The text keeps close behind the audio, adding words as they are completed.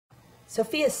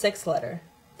Sophia's 6th letter.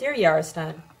 Dear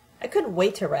Yarostan, I couldn't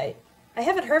wait to write. I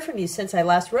haven't heard from you since I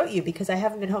last wrote you because I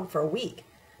haven't been home for a week,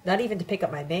 not even to pick up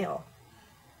my mail.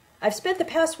 I've spent the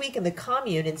past week in the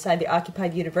commune inside the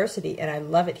occupied university, and I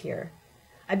love it here.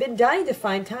 I've been dying to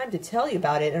find time to tell you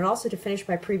about it and also to finish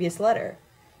my previous letter.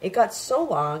 It got so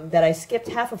long that I skipped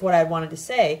half of what I wanted to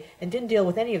say and didn't deal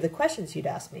with any of the questions you'd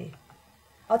asked me.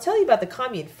 I'll tell you about the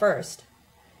commune first.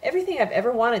 Everything I've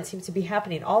ever wanted seems to be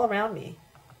happening all around me.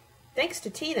 Thanks to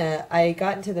Tina, I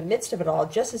got into the midst of it all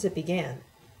just as it began.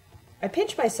 I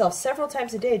pinch myself several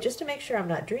times a day just to make sure I'm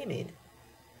not dreaming.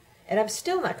 And I'm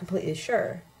still not completely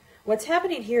sure. What's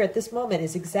happening here at this moment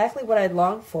is exactly what I'd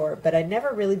longed for, but I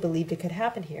never really believed it could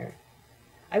happen here.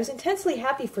 I was intensely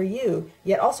happy for you,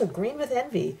 yet also green with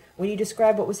envy when you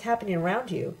described what was happening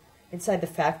around you, inside the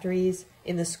factories,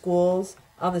 in the schools,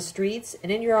 on the streets,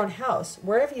 and in your own house,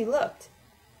 wherever you looked.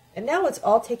 And now it's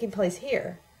all taking place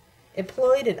here.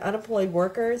 Employed and unemployed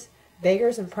workers,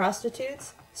 beggars and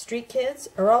prostitutes, street kids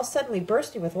are all suddenly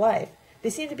bursting with life. They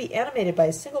seem to be animated by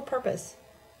a single purpose.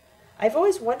 I've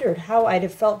always wondered how I'd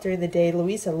have felt during the day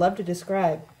Louisa loved to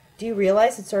describe. Do you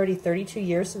realize it's already 32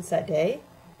 years since that day?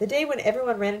 The day when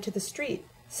everyone ran into the street,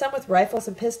 some with rifles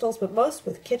and pistols, but most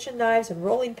with kitchen knives and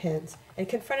rolling pins, and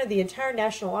confronted the entire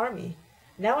National Army.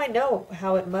 Now I know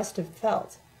how it must have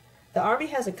felt. The army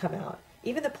hasn't come out.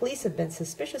 Even the police have been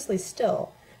suspiciously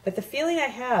still. But the feeling I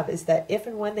have is that if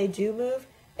and when they do move,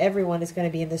 everyone is going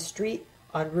to be in the street,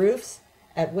 on roofs,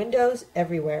 at windows,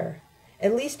 everywhere.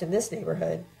 At least in this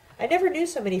neighborhood. I never knew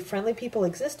so many friendly people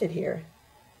existed here.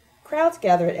 Crowds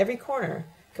gather at every corner.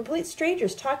 Complete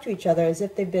strangers talk to each other as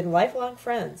if they've been lifelong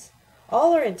friends.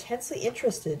 All are intensely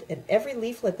interested in every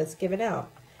leaflet that's given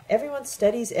out. Everyone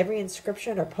studies every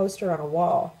inscription or poster on a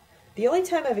wall. The only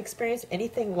time I've experienced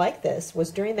anything like this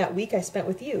was during that week I spent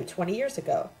with you 20 years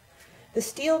ago. The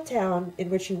steel town in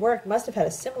which you worked must have had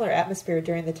a similar atmosphere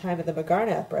during the time of the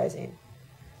Magarna uprising.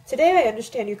 Today I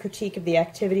understand your critique of the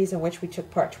activities in which we took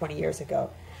part 20 years ago,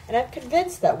 and I'm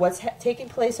convinced that what's taking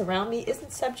place around me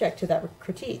isn't subject to that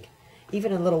critique,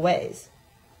 even in little ways.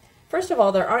 First of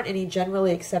all, there aren't any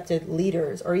generally accepted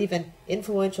leaders or even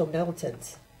influential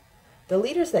militants. The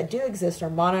leaders that do exist are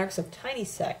monarchs of tiny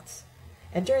sects,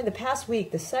 and during the past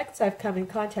week the sects I've come in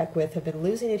contact with have been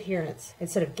losing adherents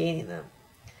instead of gaining them.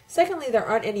 Secondly, there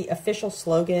aren't any official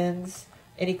slogans,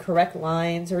 any correct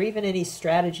lines, or even any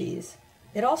strategies.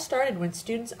 It all started when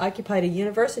students occupied a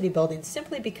university building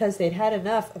simply because they'd had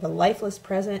enough of a lifeless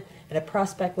present and a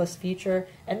prospectless future,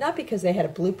 and not because they had a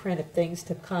blueprint of things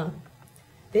to come.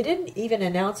 They didn't even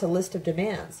announce a list of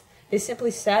demands. They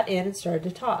simply sat in and started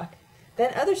to talk.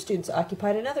 Then other students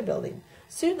occupied another building.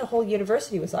 Soon the whole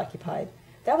university was occupied.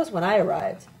 That was when I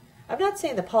arrived. I'm not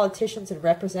saying the politicians and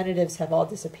representatives have all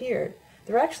disappeared.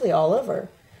 They're actually all over.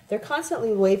 They're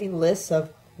constantly waving lists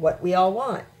of what we all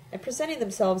want and presenting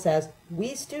themselves as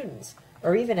we students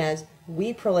or even as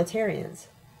we proletarians.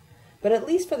 But at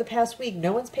least for the past week,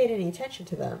 no one's paid any attention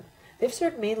to them. They've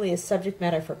served mainly as subject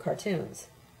matter for cartoons.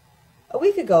 A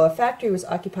week ago, a factory was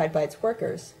occupied by its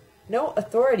workers. No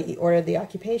authority ordered the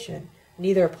occupation,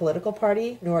 neither a political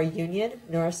party, nor a union,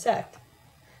 nor a sect.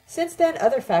 Since then,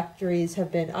 other factories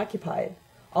have been occupied.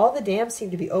 All the dams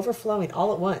seem to be overflowing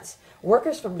all at once.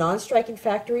 Workers from non-striking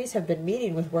factories have been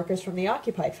meeting with workers from the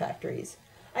occupied factories.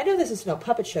 I know this is no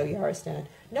puppet show, Yarostan.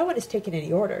 No one is taking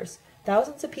any orders.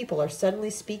 Thousands of people are suddenly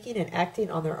speaking and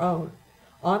acting on their own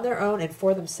and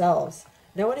for themselves.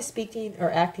 No one is speaking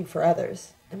or acting for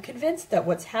others. I'm convinced that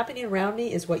what's happening around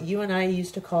me is what you and I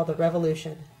used to call the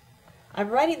revolution. I'm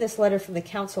writing this letter from the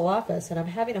council office, and I'm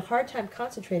having a hard time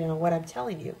concentrating on what I'm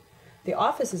telling you. The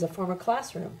office is a former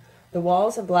classroom. The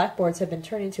walls and blackboards have been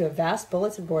turned into a vast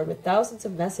bulletin board with thousands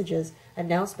of messages,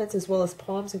 announcements, as well as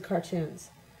poems and cartoons.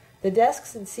 The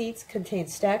desks and seats contain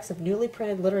stacks of newly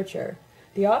printed literature.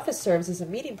 The office serves as a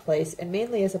meeting place and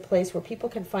mainly as a place where people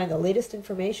can find the latest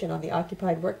information on the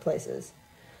occupied workplaces.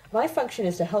 My function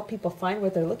is to help people find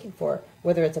what they're looking for,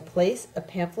 whether it's a place, a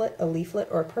pamphlet, a leaflet,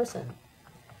 or a person.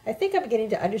 I think I'm beginning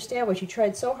to understand what you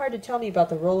tried so hard to tell me about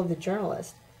the role of the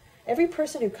journalist. Every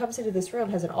person who comes into this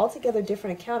room has an altogether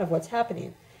different account of what's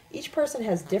happening. Each person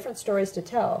has different stories to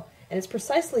tell, and it's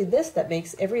precisely this that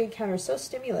makes every encounter so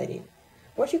stimulating.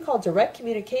 What you call direct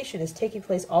communication is taking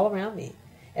place all around me,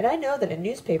 and I know that a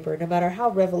newspaper, no matter how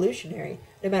revolutionary,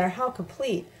 no matter how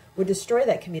complete, would destroy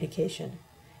that communication.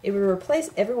 It would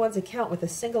replace everyone's account with a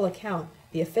single account,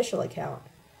 the official account.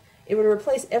 It would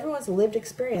replace everyone's lived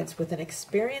experience with an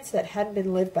experience that hadn't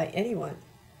been lived by anyone.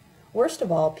 Worst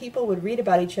of all, people would read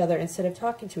about each other instead of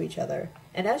talking to each other,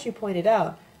 and as you pointed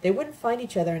out, they wouldn't find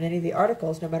each other in any of the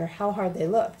articles no matter how hard they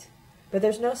looked. But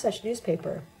there's no such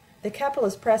newspaper. The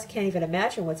capitalist press can't even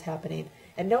imagine what's happening,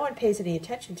 and no one pays any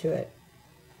attention to it.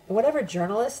 And whatever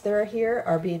journalists there are here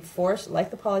are being forced,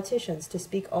 like the politicians, to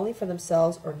speak only for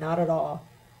themselves or not at all.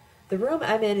 The room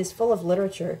I'm in is full of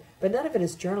literature, but none of it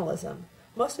is journalism.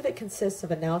 Most of it consists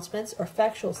of announcements or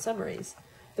factual summaries.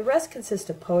 The rest consists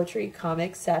of poetry,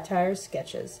 comics, satires,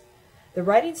 sketches. The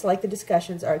writings, like the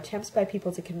discussions, are attempts by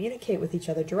people to communicate with each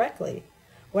other directly.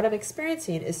 What I'm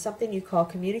experiencing is something you call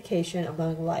communication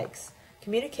among likes.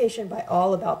 Communication by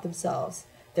all about themselves,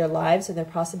 their lives and their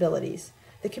possibilities.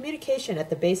 The communication at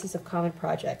the basis of common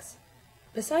projects.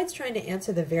 Besides trying to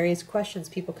answer the various questions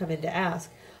people come in to ask,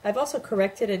 I've also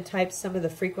corrected and typed some of the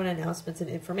frequent announcements and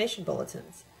information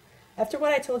bulletins. After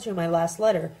what I told you in my last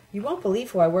letter, you won't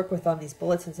believe who I work with on these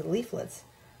bulletins and leaflets.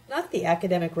 Not the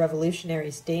academic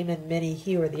revolutionaries Damon, Minnie,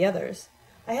 Hugh, or the others.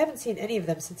 I haven't seen any of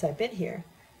them since I've been here.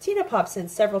 Tina pops in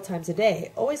several times a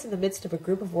day, always in the midst of a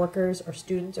group of workers or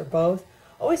students or both,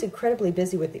 always incredibly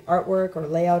busy with the artwork or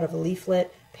layout of a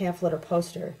leaflet, pamphlet, or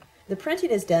poster. The printing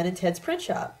is done in Ted's print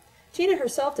shop. Tina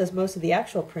herself does most of the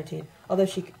actual printing, although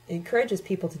she encourages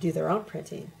people to do their own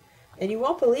printing. And you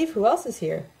won't believe who else is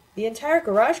here. The entire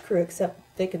garage crew except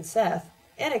Vic and Seth,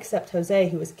 and except Jose,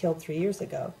 who was killed 3 years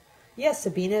ago. Yes,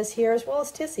 Sabina is here as well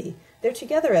as Tissy. They're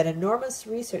together at an enormous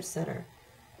research center.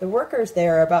 The workers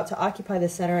there are about to occupy the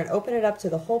center and open it up to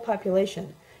the whole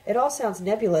population. It all sounds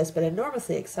nebulous but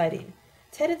enormously exciting.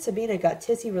 Ted and Sabina got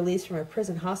Tissy released from a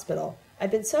prison hospital.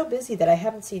 I've been so busy that I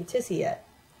haven't seen Tissy yet.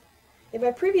 In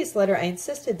my previous letter, I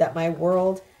insisted that my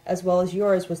world, as well as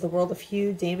yours, was the world of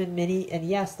Hugh, Damon, Minnie, and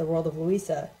yes, the world of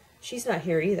Louisa. She's not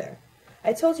here either.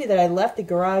 I told you that I left the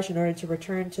garage in order to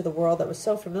return to the world that was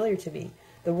so familiar to me,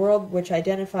 the world which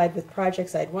identified with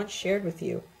projects I had once shared with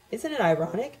you. Isn't it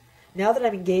ironic? Now that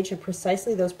I'm engaged in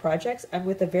precisely those projects, I'm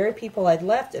with the very people I'd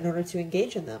left in order to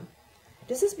engage in them.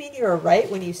 Does this mean you were right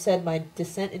when you said my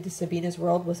descent into Sabina's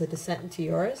world was a descent into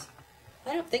yours?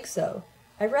 I don't think so.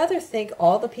 I rather think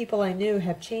all the people I knew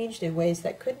have changed in ways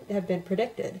that couldn't have been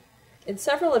predicted. In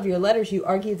several of your letters you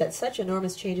argued that such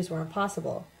enormous changes were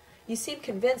impossible. You seem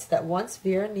convinced that once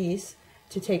Vera Nice,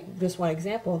 to take just one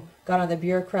example, got on the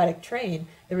bureaucratic train,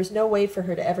 there was no way for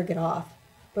her to ever get off.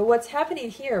 But what's happening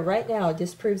here right now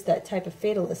disproves that type of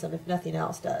fatalism, if nothing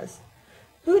else does.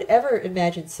 Who would ever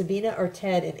imagine Sabina or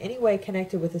Ted in any way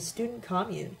connected with a student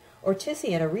commune, or Tissy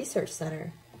in a research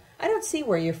center? I don't see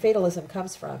where your fatalism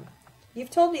comes from. You've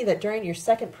told me that during your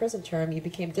second prison term you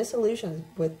became disillusioned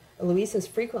with Louisa's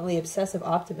frequently obsessive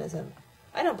optimism.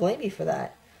 I don't blame you for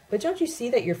that. But don't you see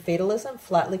that your fatalism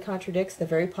flatly contradicts the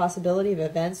very possibility of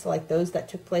events like those that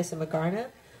took place in Magarna,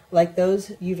 like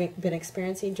those you've been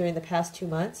experiencing during the past 2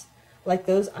 months, like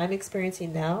those I'm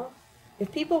experiencing now?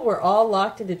 If people were all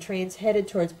locked into trains headed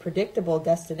towards predictable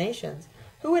destinations,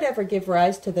 who would ever give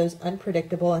rise to those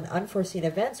unpredictable and unforeseen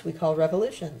events we call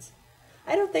revolutions?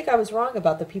 I don't think I was wrong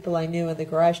about the people I knew in the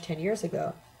garage 10 years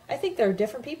ago. I think they're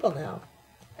different people now.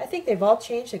 I think they've all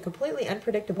changed in completely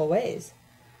unpredictable ways.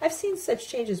 I've seen such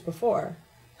changes before.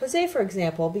 Jose, for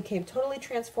example, became totally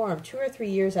transformed 2 or 3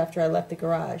 years after I left the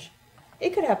garage.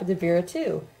 It could happen to Vera,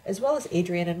 too, as well as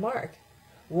Adrian and Mark.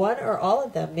 One or all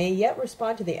of them may yet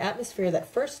respond to the atmosphere that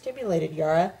first stimulated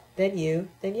Yara, then you,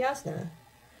 then Yasna.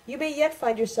 You may yet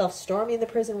find yourself storming the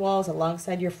prison walls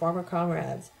alongside your former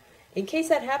comrades. In case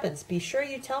that happens, be sure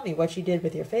you tell me what you did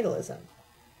with your fatalism.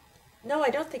 No, I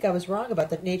don't think I was wrong about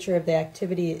the nature of the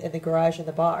activity in the garage and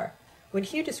the bar. When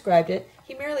Hugh described it,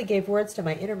 he merely gave words to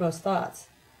my innermost thoughts.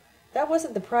 That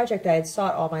wasn't the project I had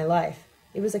sought all my life.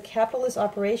 It was a capitalist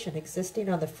operation existing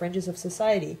on the fringes of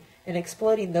society and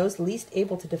exploiting those least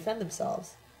able to defend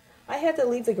themselves. I had to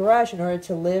leave the garage in order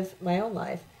to live my own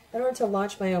life, in order to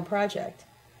launch my own project.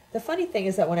 The funny thing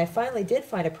is that when I finally did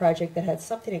find a project that had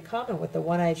something in common with the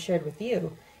one I had shared with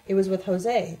you, it was with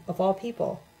Jose, of all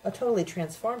people, a totally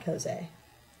transformed Jose.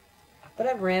 But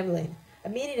I'm rambling. A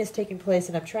meeting is taking place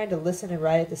and I'm trying to listen and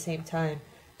write at the same time.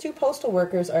 2 postal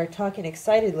workers are talking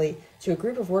excitedly to a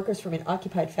group of workers from an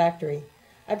occupied factory.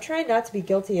 I'm trying not to be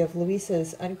guilty of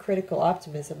Louisa's uncritical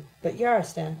optimism, but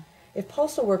Yarostan, if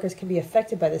postal workers can be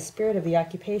affected by the spirit of the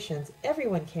occupations,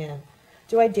 everyone can.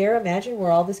 Do I dare imagine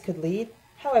where all this could lead?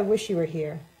 How I wish you were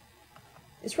here.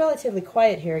 It's relatively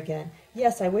quiet here again.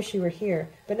 Yes, I wish you were here,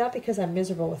 but not because I'm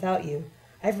miserable without you.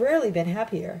 I've rarely been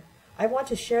happier. I want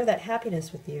to share that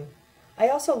happiness with you. I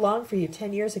also longed for you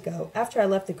 10 years ago, after I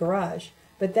left the garage,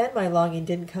 but then my longing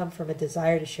didn't come from a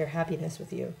desire to share happiness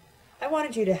with you. I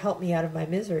wanted you to help me out of my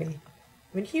misery.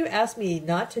 When Hugh asked me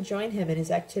not to join him in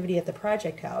his activity at the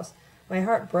project house, my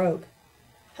heart broke.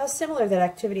 How similar that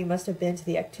activity must have been to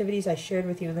the activities I shared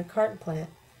with you in the carton plant.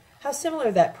 How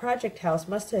similar that project house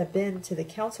must have been to the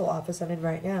council office I'm in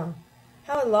right now.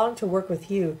 How I longed to work with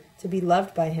Hugh, to be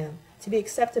loved by him, to be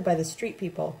accepted by the street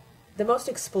people. The most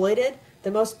exploited,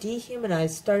 the most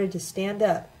dehumanized started to stand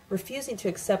up, refusing to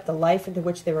accept the life into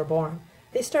which they were born.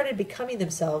 They started becoming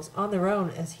themselves on their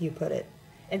own, as Hugh put it.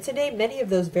 And today many of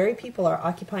those very people are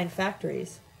occupying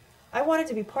factories. I wanted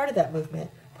to be part of that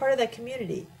movement, part of that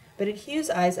community, but in Hugh's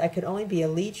eyes I could only be a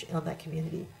leech on that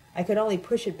community. I could only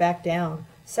push it back down,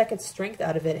 suck its strength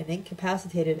out of it, and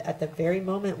incapacitate it at the very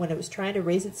moment when it was trying to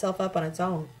raise itself up on its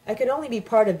own. I could only be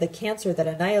part of the cancer that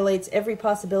annihilates every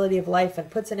possibility of life and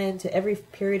puts an end to every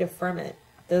period of ferment.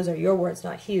 Those are your words,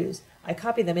 not Hugh's. I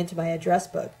copied them into my address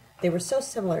book. They were so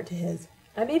similar to his.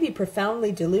 I may be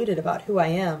profoundly deluded about who I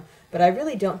am, but I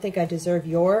really don't think I deserve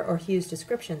your or Hugh's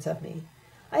descriptions of me.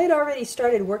 I had already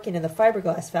started working in the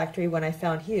fiberglass factory when I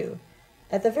found Hugh.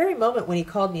 At the very moment when he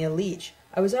called me a leech,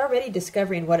 I was already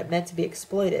discovering what it meant to be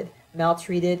exploited,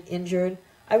 maltreated, injured.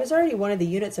 I was already one of the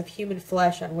units of human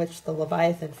flesh on which the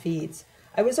Leviathan feeds.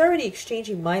 I was already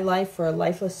exchanging my life for a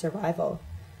lifeless survival.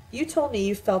 You told me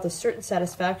you felt a certain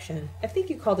satisfaction, I think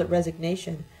you called it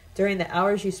resignation, during the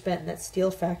hours you spent in that steel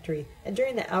factory, and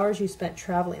during the hours you spent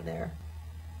traveling there.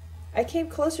 I came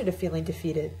closer to feeling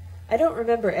defeated. I don't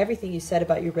remember everything you said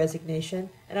about your resignation,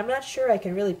 and I'm not sure I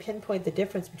can really pinpoint the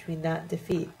difference between that and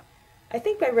defeat. I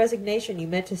think by resignation you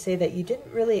meant to say that you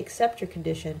didn't really accept your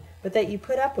condition, but that you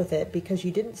put up with it because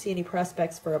you didn't see any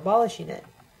prospects for abolishing it.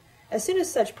 As soon as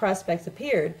such prospects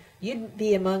appeared, you'd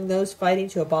be among those fighting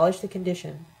to abolish the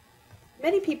condition.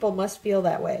 Many people must feel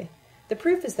that way. The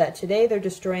proof is that today they're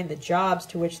destroying the jobs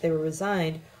to which they were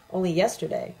resigned only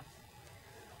yesterday.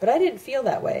 But I didn't feel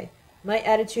that way. My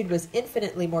attitude was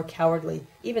infinitely more cowardly,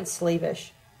 even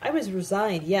slavish. I was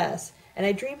resigned, yes, and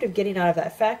I dreamed of getting out of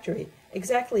that factory,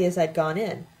 exactly as I'd gone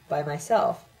in, by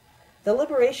myself. The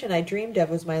liberation I dreamed of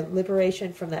was my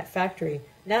liberation from that factory,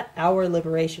 not our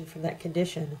liberation from that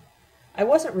condition. I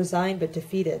wasn't resigned but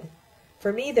defeated.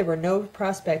 For me there were no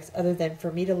prospects other than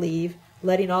for me to leave,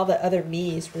 letting all the other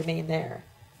me's remain there.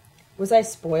 Was I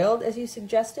spoiled, as you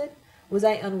suggested? Was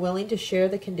I unwilling to share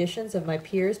the conditions of my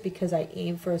peers because I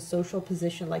aimed for a social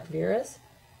position like Vera's?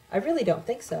 I really don't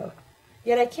think so.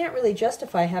 Yet I can't really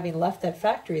justify having left that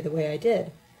factory the way I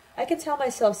did. I can tell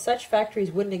myself such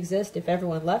factories wouldn't exist if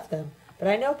everyone left them, but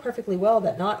I know perfectly well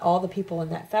that not all the people in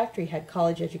that factory had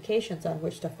college educations on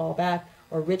which to fall back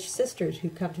or rich sisters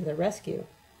who'd come to their rescue.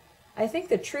 I think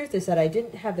the truth is that I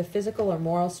didn't have the physical or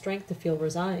moral strength to feel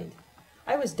resigned.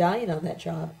 I was dying on that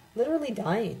job, literally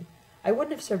dying. I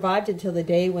wouldn't have survived until the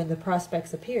day when the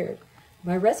prospects appeared.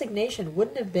 My resignation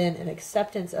wouldn't have been an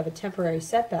acceptance of a temporary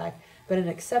setback, but an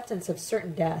acceptance of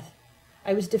certain death.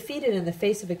 I was defeated in the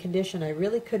face of a condition I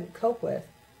really couldn't cope with.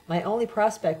 My only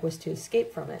prospect was to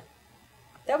escape from it.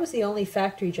 That was the only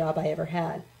factory job I ever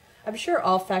had. I'm sure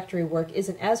all factory work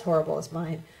isn't as horrible as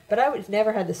mine, but I would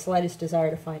never had the slightest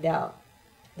desire to find out.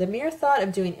 The mere thought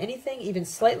of doing anything even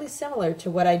slightly similar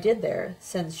to what I did there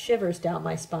sends shivers down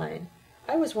my spine.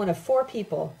 I was one of 4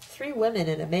 people, 3 women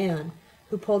and a man,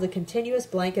 who pulled a continuous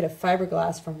blanket of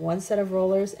fiberglass from one set of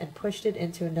rollers and pushed it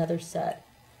into another set.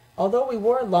 Although we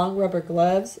wore long rubber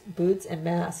gloves, boots, and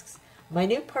masks,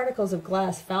 minute particles of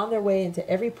glass found their way into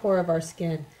every pore of our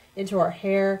skin, into our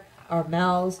hair, our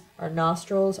mouths, our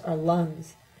nostrils, our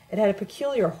lungs. It had a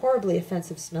peculiar, horribly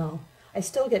offensive smell. I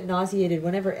still get nauseated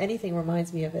whenever anything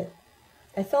reminds me of it.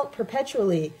 I felt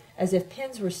perpetually as if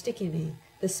pins were sticking me.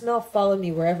 The smell followed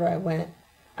me wherever I went.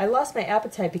 I lost my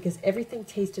appetite because everything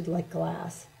tasted like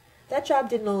glass. That job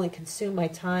didn't only consume my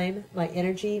time, my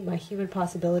energy, my human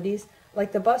possibilities,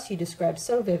 like the bus you described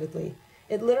so vividly.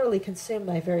 It literally consumed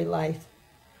my very life.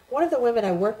 One of the women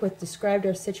I work with described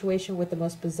our situation with the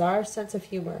most bizarre sense of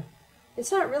humor.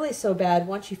 "It's not really so bad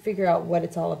once you figure out what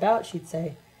it's all about," she'd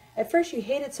say. "At first you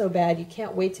hate it so bad you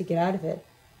can't wait to get out of it.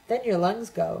 Then your lungs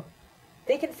go.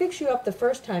 They can fix you up the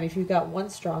first time if you've got one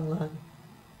strong lung.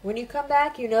 When you come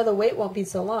back, you know the wait won't be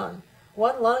so long.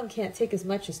 One lung can't take as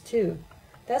much as 2.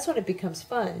 That's when it becomes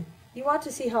fun. You want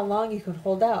to see how long you can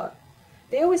hold out.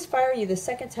 They always fire you the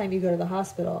second time you go to the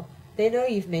hospital. They know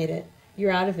you've made it.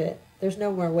 You're out of it. There's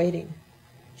no more waiting."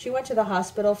 She went to the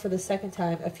hospital for the second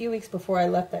time a few weeks before I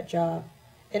left that job.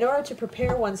 In order to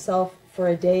prepare oneself for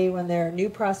a day when there are new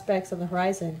prospects on the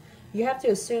horizon, you have to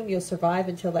assume you'll survive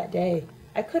until that day.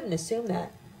 I couldn't assume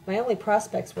that. My only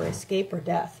prospects were escape or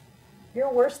death. Your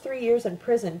worst 3 years in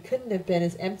prison couldn't have been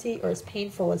as empty or as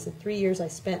painful as the 3 years I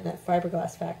spent in that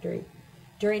fiberglass factory.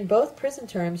 During both prison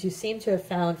terms, you seem to have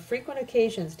found frequent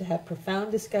occasions to have profound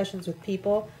discussions with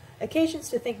people, occasions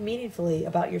to think meaningfully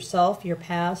about yourself, your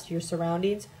past, your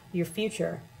surroundings, your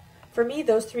future. For me,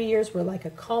 those 3 years were like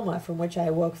a coma from which I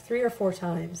awoke 3 or 4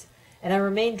 times. and I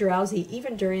remained drowsy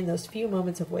even during those few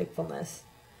moments of wakefulness.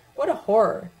 What a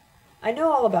horror! I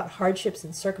know all about hardships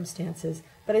and circumstances,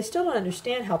 but I still don't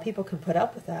understand how people can put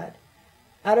up with that.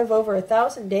 Out of over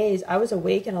 1,000 days, I was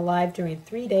awake and alive during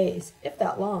 3 days, if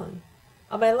that long.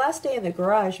 On my last day in the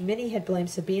garage, Minnie had blamed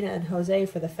Sabina and Jose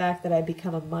for the fact that I had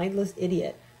become a mindless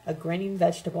idiot, a grinning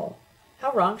vegetable.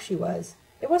 How wrong she was.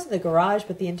 It wasn't the garage,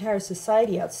 but the entire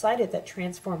society outside it that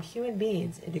transformed human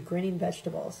beings into grinning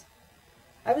vegetables.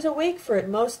 I was awake for at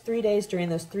most 3 days during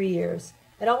those 3 years,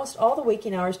 and almost all the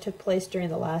waking hours took place during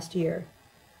the last year.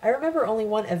 I remember only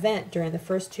one event during the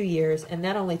first 2 years, and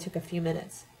that only took a few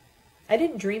minutes. I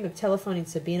didn't dream of telephoning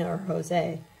Sabina or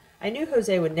Jose. I knew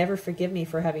Jose would never forgive me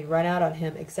for having run out on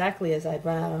him exactly as I'd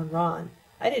run out on Ron.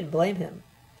 I didn't blame him.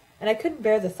 And I couldn't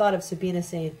bear the thought of Sabina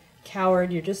saying,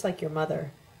 "Coward, you're just like your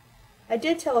mother." I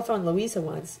did telephone Louisa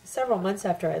once, several months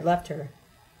after I'd left her.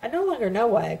 I no longer know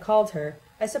why I called her.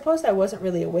 I supposed I wasn't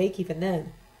really awake even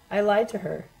then. I lied to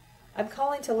her. "I'm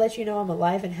calling to let you know I'm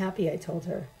alive and happy," I told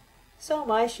her. "So am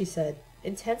I," she said,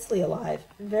 "intensely alive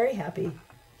and very happy.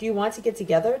 Do you want to get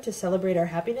together to celebrate our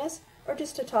happiness, or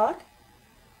just to talk?"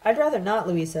 "I'd rather not,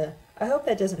 Louisa. I hope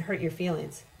that doesn't hurt your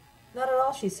feelings." "Not at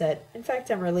all," she said. "In fact,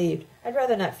 I'm relieved. I'd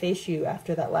rather not face you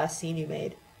after that last scene you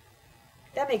made."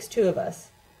 That makes 2 of us.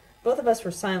 Both of us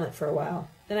were silent for a while.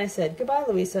 Then I said, "Goodbye,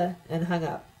 Louisa," and hung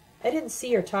up. I didn't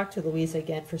see or talk to Louisa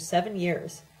again for 7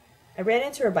 years. I ran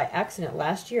into her by accident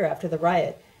last year after the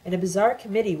riot, in a bizarre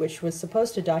committee which was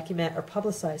supposed to document or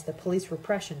publicize the police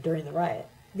repression during the riot.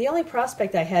 The only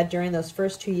prospect I had during those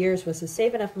first 2 years was to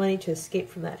save enough money to escape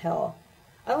from that hell.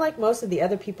 Unlike most of the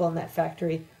other people in that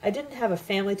factory, I didn't have a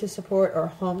family to support or a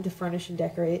home to furnish and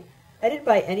decorate. I didn't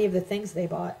buy any of the things they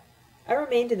bought. I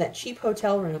remained in that cheap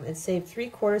hotel room and saved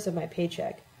 3/4 of my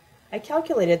paycheck. I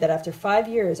calculated that after 5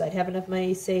 years I'd have enough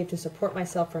money saved to support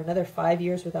myself for another 5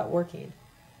 years without working.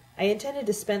 I intended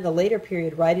to spend the later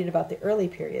period writing about the early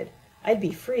period. I'd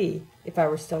be free if I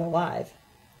were still alive.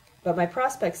 But my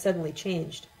prospects suddenly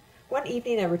changed. One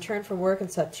evening I returned from work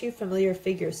and saw 2 familiar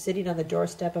figures sitting on the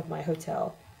doorstep of my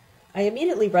hotel. I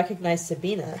immediately recognized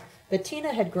Sabina, but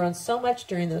Tina had grown so much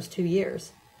during those 2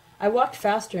 years. I walked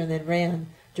faster and then ran,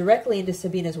 directly into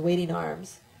Sabina's waiting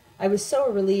arms. I was so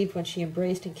relieved when she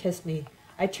embraced and kissed me.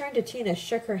 I turned to Tina,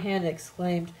 shook her hand, and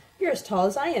exclaimed, "You're as tall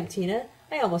as I am, Tina.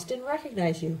 I almost didn't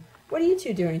recognize you. What are you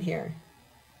 2 doing here?"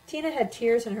 Tina had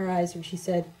tears in her eyes when she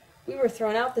said, "We were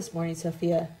thrown out this morning,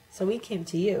 Sophia, so we came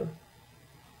to you."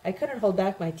 I couldn't hold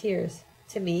back my tears.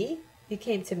 "To me? You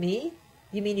came to me?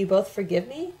 You mean you both forgive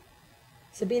me?"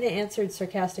 Sabina answered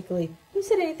sarcastically, "Who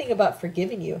said anything about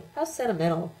forgiving you? How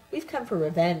sentimental. We've come for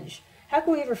revenge. How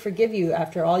can we ever forgive you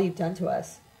after all you've done to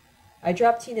us?" I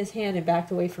dropped Tina's hand and backed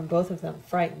away from both of them,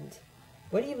 frightened.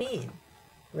 "What do you mean?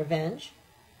 Revenge?"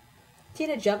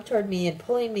 Tina jumped toward me and,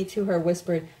 pulling me to her,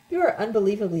 whispered, "You are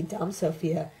unbelievably dumb,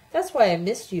 Sophia. That's why I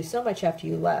missed you so much after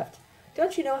you left.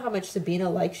 Don't you know how much Sabina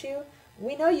likes you?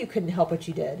 We know you couldn't help what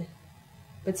you did."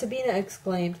 But Sabina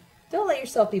exclaimed, "Don't let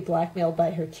yourself be blackmailed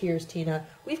by her tears, Tina.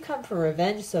 We've come for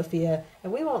revenge, Sophia,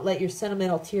 and we won't let your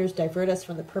sentimental tears divert us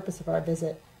from the purpose of our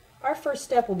visit. Our first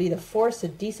step will be to force a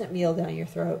decent meal down your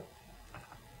throat."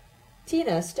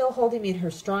 Tina, still holding me in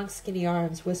her strong, skinny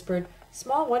arms, whispered,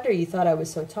 "Small wonder you thought I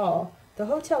was so tall. The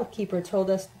hotel keeper told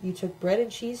us you took bread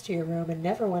and cheese to your room and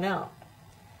never went out."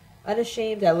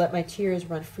 Unashamed, I let my tears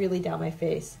run freely down my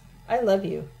face. "I love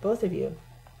you, both of you."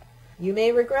 "You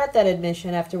may regret that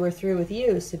admission after we're through with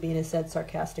you," Sabina said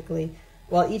sarcastically,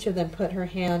 while each of them put her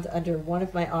hand under one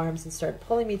of my arms and started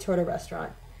pulling me toward a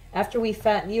restaurant. "After we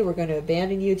fatten you, we're going to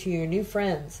abandon you to your new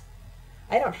friends."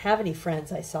 "I don't have any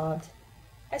friends," I sobbed.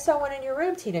 "I saw one in your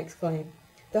room," Tina exclaimed.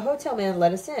 "The hotel man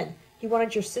let us in. He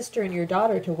wanted your sister and your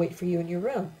daughter to wait for you in your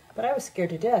room, but I was scared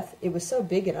to death. It was so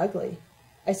big and ugly."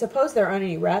 "I suppose there aren't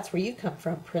any rats where you come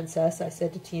from, Princess," I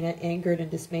said to Tina, angered and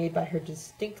dismayed by her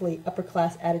distinctly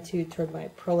upper-class attitude toward my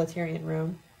proletarian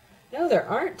room. "No, there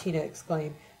aren't," Tina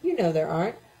exclaimed. "You know there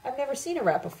aren't. I've never seen a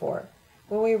rat before.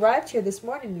 When we arrived here this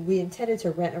morning, we intended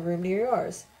to rent a room near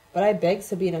yours, but I begged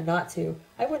Sabina not to.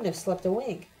 I wouldn't have slept a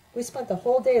wink. We spent the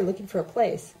whole day looking for a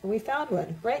place, and we found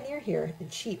one, right near here,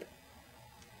 and cheap."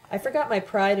 I forgot my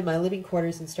pride in my living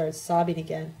quarters and started sobbing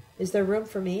again. "Is there room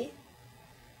for me?"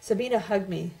 Sabina hugged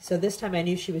me, so this time I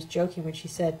knew she was joking when she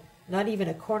said, "Not even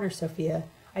a corner, Sophia.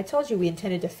 I told you we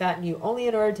intended to fatten you only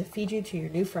in order to feed you to your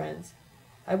new friends."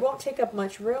 "I won't take up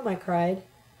much room," I cried.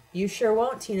 "You sure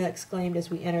won't," Tina exclaimed as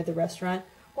we entered the restaurant.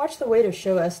 "Watch the waiter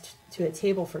show us to a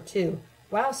table for 2.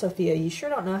 Wow, Sophia, you sure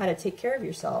don't know how to take care of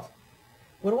yourself.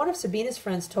 When one of Sabina's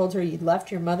friends told her you'd left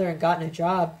your mother and gotten a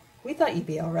job, we thought you'd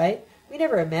be all right. We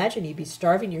never imagined you'd be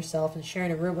starving yourself and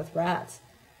sharing a room with rats.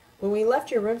 When we left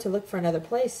your room to look for another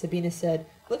place, Sabina said,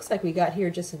 "Looks like we got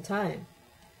here just in time."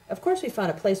 "Of course we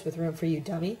found a place with room for you,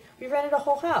 dummy. We rented a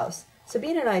whole house.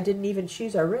 Sabina and I didn't even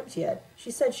choose our rooms yet. She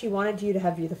said she wanted you to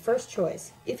have the first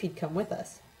choice, if you'd come with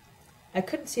us." I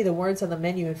couldn't see the words on the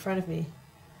menu in front of me.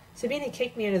 Sabina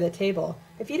kicked me under the table.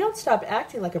 "If you don't stop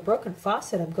acting like a broken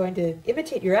faucet, I'm going to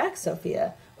imitate your act,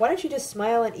 Sophia. Why don't you just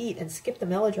smile and eat and skip the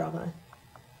melodrama?"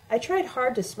 I tried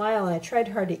hard to smile and I tried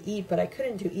hard to eat, but I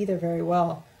couldn't do either very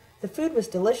well. The food was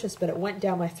delicious, but it went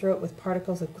down my throat with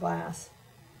particles of glass.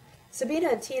 Sabina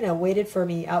and Tina waited for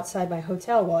me outside my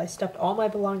hotel while I stuffed all my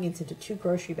belongings into 2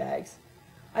 grocery bags.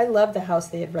 I loved the house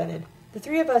they had rented. The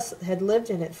 3 of us had lived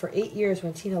in it for 8 years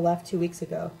when Tina left 2 weeks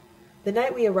ago. The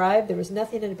night we arrived, there was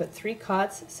nothing in it but 3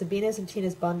 cots, Sabina's and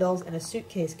Tina's bundles, and a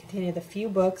suitcase containing the few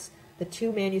books, the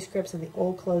 2 manuscripts, and the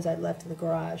old clothes I'd left in the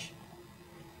garage.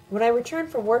 When I returned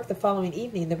from work the following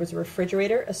evening, there was a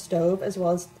refrigerator, a stove, as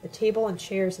well as a table and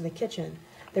chairs in the kitchen.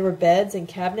 There were beds and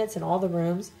cabinets in all the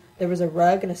rooms. There was a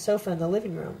rug and a sofa in the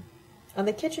living room. On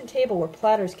the kitchen table were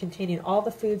platters containing all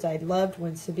the foods I had loved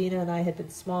when Sabina and I had been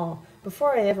small,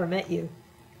 before I ever met you.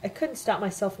 I couldn't stop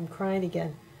myself from crying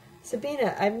again.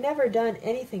 "Sabina, I've never done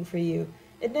anything for you.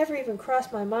 It never even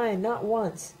crossed my mind, not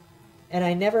once. And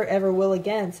I never ever will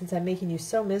again, since I'm making you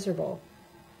so miserable.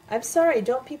 I'm sorry,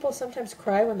 don't people sometimes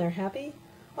cry when they're happy?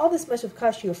 All this must have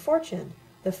cost you a fortune.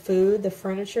 The food, the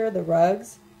furniture, the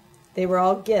rugs." "They were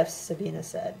all gifts," Sabina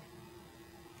said.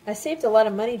 "I saved a lot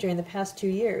of money during the past 2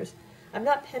 years. I'm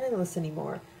not penniless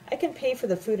anymore. I can pay for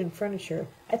the food and furniture.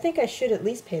 I think I should at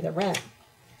least pay the rent."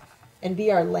 "And be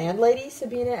our landlady?"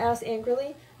 Sabina asked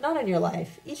angrily. "Not on your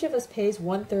life. Each of us pays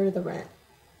 1/3 of the rent."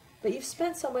 "But you've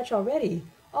spent so much already.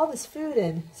 All this food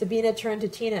and—" Sabina turned to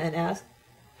Tina and asked,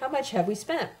 "How much have we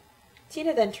spent?"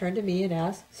 Tina then turned to me and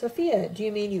asked, "Sophia, do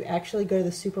you mean you actually go to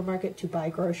the supermarket to buy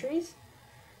groceries?"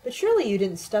 "But surely you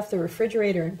didn't stuff the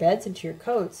refrigerator and beds into your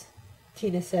coats."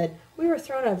 Tina said, "We were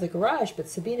thrown out of the garage, but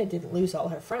Sabina didn't lose all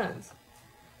her friends."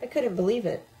 I couldn't believe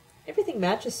it. Everything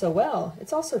matches so well.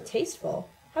 It's all so tasteful.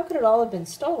 How could it all have been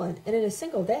stolen, and in a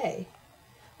single day?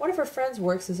 One of her friends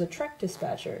works as a truck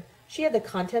dispatcher. She had the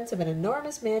contents of an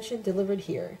enormous mansion delivered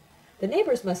here. The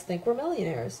neighbors must think we're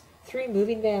millionaires. 3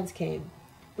 moving vans came.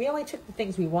 We only took the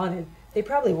things we wanted. They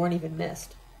probably weren't even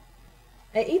missed.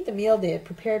 I ate the meal they had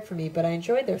prepared for me, but I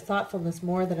enjoyed their thoughtfulness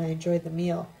more than I enjoyed the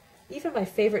meal. Even my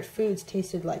favorite foods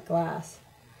tasted like glass.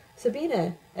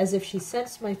 Sabina, as if she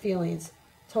sensed my feelings,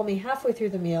 told me halfway through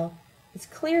the meal, "It's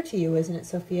clear to you, isn't it,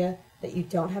 Sophia, that you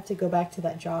don't have to go back to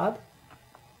that job?"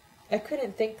 I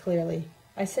couldn't think clearly.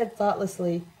 I said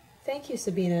thoughtlessly, "Thank you,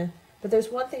 Sabina, but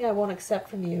there's one thing I won't accept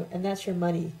from you, and that's your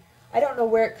money. I don't know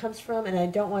where it comes from, and I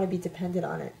don't want to be dependent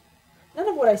on it." None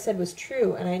of what I said was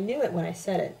true, and I knew it when I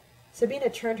said it. Sabina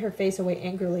turned her face away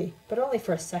angrily, but only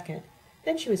for a second.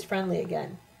 Then she was friendly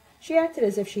again. She acted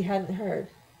as if she hadn't heard.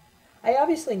 I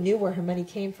obviously knew where her money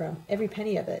came from, every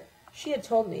penny of it. She had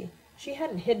told me. She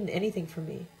hadn't hidden anything from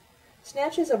me.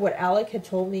 Snatches of what Alec had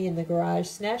told me in the garage,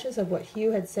 snatches of what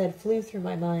Hugh had said flew through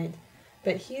my mind.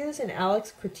 But Hugh's and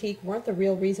Alec's critique weren't the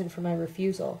real reason for my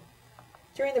refusal.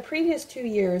 During the previous 2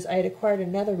 years, I had acquired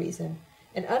another reason,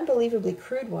 an unbelievably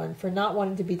crude one, for not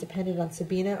wanting to be dependent on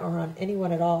Sabina or on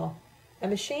anyone at all.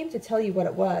 I'm ashamed to tell you what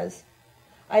it was.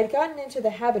 I had gotten into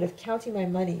the habit of counting my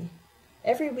money.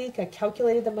 Every week I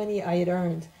calculated the money I had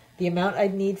earned, the amount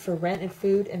I'd need for rent and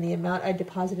food, and the amount I'd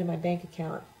deposit in my bank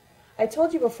account. I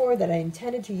told you before that I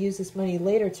intended to use this money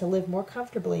later to live more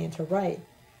comfortably and to write.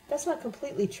 That's not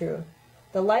completely true.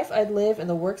 The life I'd live and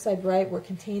the works I'd write were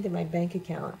contained in my bank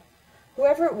account.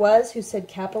 Whoever it was who said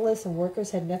capitalists and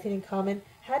workers had nothing in common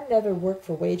hadn't ever worked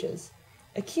for wages.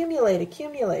 Accumulate,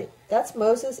 accumulate. That's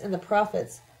Moses and the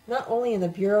prophets, not only in the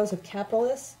bureaus of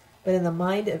capitalists, but in the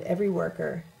mind of every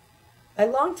worker. I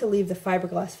longed to leave the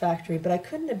fiberglass factory, but I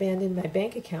couldn't abandon my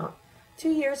bank account. 2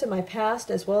 years of my past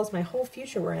as well as my whole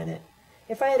future were in it.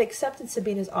 If I had accepted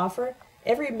Sabina's offer,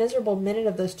 every miserable minute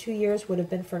of those 2 years would have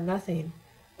been for nothing.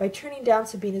 By turning down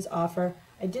Sabina's offer,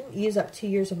 I didn't use up 2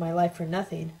 years of my life for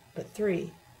nothing, but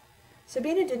 3.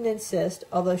 Sabina didn't insist,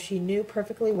 although she knew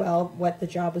perfectly well what the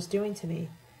job was doing to me.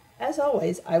 As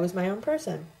always, I was my own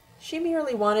person. She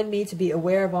merely wanted me to be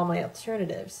aware of all my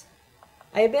alternatives.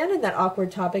 I abandoned that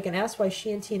awkward topic and asked why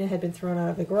she and Tina had been thrown out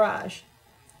of the garage.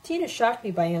 Tina shocked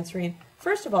me by answering,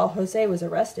 "First of all, Jose was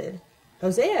arrested."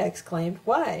 "Jose!" I exclaimed.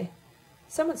 "Why?"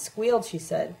 "Someone squealed," she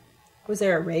said. "Was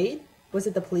there a raid? Was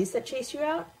it the police that chased you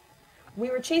out?" "We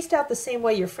were chased out the same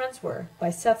way your friends were, by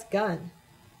Seth's gun."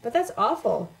 "But that's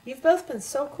awful. You've both been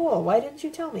so cool. Why didn't you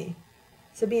tell me?"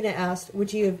 Sabina asked,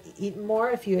 "Would you have eaten more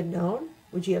if you had known?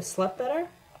 Would you have slept better?"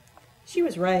 She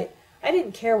was right. I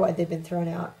didn't care why they'd been thrown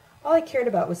out. All I cared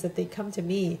about was that they'd come to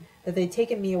me, that they'd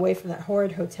taken me away from that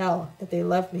horrid hotel, that they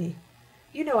loved me.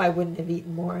 You know I wouldn't have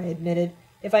eaten more, I admitted.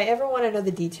 If I ever want to know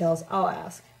the details, I'll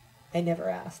ask. I never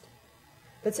asked.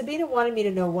 But Sabina wanted me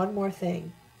to know one more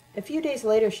thing. A few days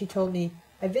later she told me,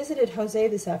 I visited Jose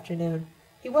this afternoon.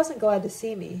 He wasn't glad to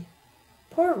see me.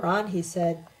 Poor Ron, he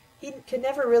said. He could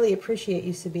never really appreciate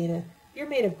you, Sabina. You're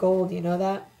made of gold, you know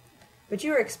that? But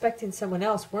you were expecting someone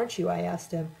else, weren't you? I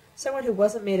asked him. Someone who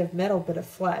wasn't made of metal but of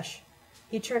flesh.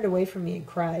 He turned away from me and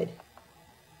cried.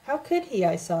 How could he?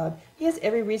 I sobbed. He has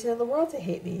every reason in the world to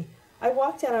hate me. I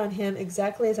walked out on him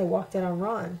exactly as I walked out on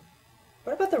Ron.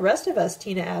 What about the rest of us?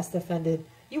 Tina asked, offended.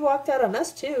 You walked out on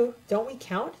us, too. Don't we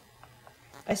count?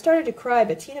 I started to cry,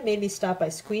 but Tina made me stop by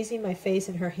squeezing my face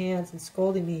in her hands and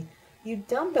scolding me. You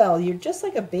dumbbell, you're just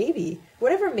like a baby.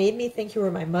 Whatever made me think you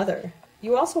were my mother?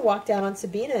 You also walked out on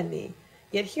Sabina and me.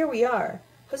 Yet here we are.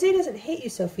 Jose doesn't hate you,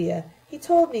 Sophia. He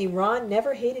told me Ron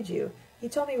never hated you. He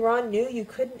told me Ron knew you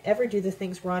couldn't ever do the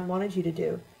things Ron wanted you to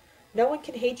do. No one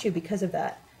can hate you because of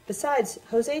that. Besides,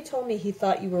 Jose told me he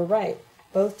thought you were right,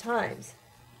 both times.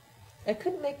 I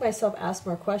couldn't make myself ask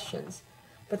more questions.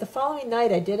 But the following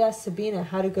night I did ask Sabina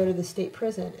how to go to the state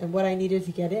prison and what I needed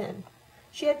to get in.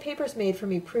 She had papers made for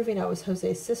me proving I was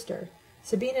Jose's sister.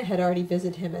 Sabina had already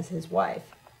visited him as his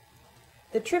wife.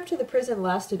 The trip to the prison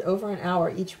lasted over an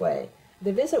hour each way.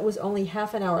 The visit was only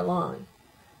half an hour long.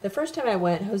 The first time I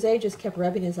went, Jose just kept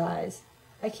rubbing his eyes.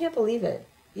 I can't believe it.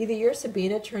 Either you're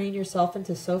Sabina turning yourself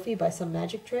into Sophie by some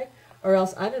magic trick, or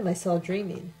else I'm in my cell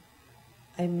dreaming.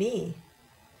 I'm me.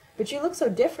 But you look so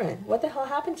different. What the hell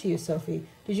happened to you, Sophie?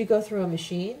 Did you go through a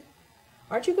machine?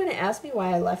 Aren't you going to ask me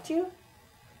why I left you?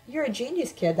 You're a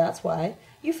genius, kid, that's why.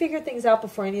 You figured things out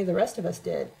before any of the rest of us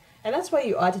did, and that's why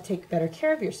you ought to take better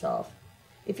care of yourself.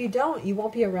 If you don't, you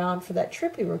won't be around for that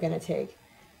trip we were going to take.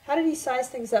 How did he size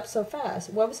things up so fast?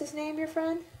 What was his name, your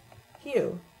friend?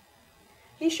 Hugh.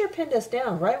 He sure pinned us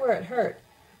down, right where it hurt.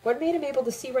 What made him able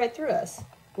to see right through us?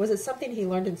 Was it something he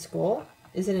learned in school?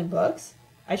 Is it in books?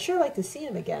 I'd sure like to see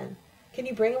him again. Can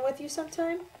you bring him with you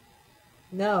sometime?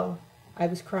 No. I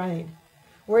was crying.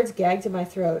 Words gagged in my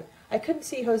throat. I couldn't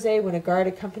see Jose when a guard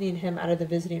accompanied him out of the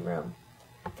visiting room.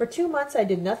 For 2 months I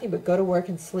did nothing but go to work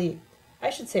and sleep. I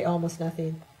should say almost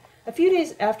nothing. A few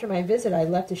days after my visit I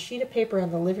left a sheet of paper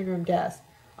on the living room desk.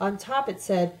 On top it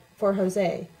said, "For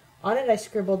Jose." On it I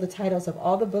scribbled the titles of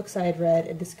all the books I had read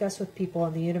and discussed with people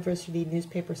on the university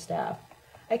newspaper staff.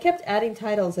 I kept adding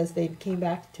titles as they came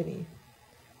back to me.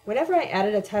 Whenever I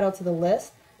added a title to the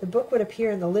list, the book would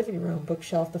appear in the living room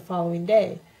bookshelf the following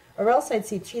day, or else I'd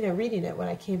see Tina reading it when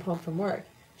I came home from work.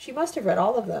 She must have read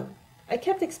all of them. I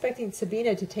kept expecting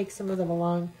Sabina to take some of them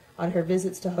along on her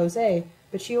visits to Jose,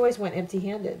 but she always went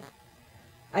empty-handed.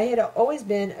 I had always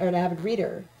been an avid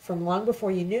reader, from long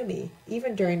before you knew me.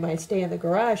 Even during my stay in the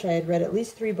garage I had read at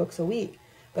least 3 books a week,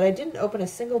 but I didn't open a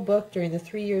single book during the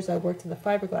 3 years I worked in the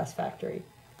fiberglass factory.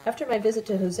 After my visit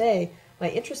to Jose, my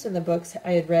interest in the books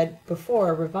I had read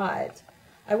before revived.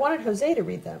 I wanted Jose to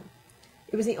read them.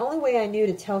 It was the only way I knew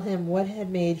to tell him what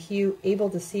had made Hugh able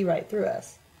to see right through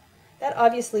us. That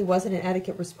obviously wasn't an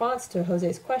adequate response to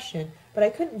Jose's question, but I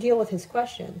couldn't deal with his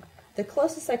question. The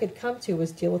closest I could come to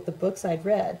was deal with the books I'd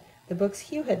read, the books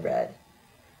Hugh had read.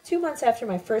 2 months after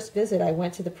my first visit, I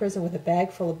went to the prison with a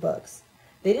bag full of books.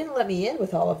 They didn't let me in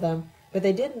with all of them, but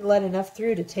they didn't let enough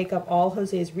through to take up all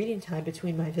Jose's reading time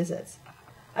between my visits.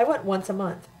 I went once a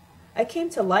month. I came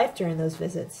to life during those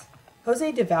visits.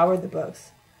 Jose devoured the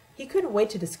books. He couldn't wait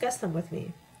to discuss them with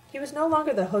me. He was no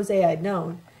longer the Jose I'd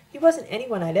known. He wasn't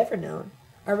anyone I'd ever known.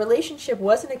 Our relationship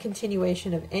wasn't a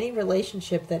continuation of any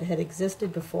relationship that had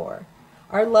existed before.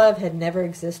 Our love had never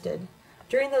existed.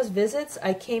 During those visits,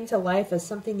 I came to life as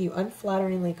something you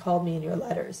unflatteringly called me in your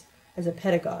letters, as a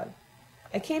pedagogue.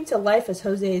 I came to life as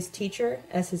Jose's teacher,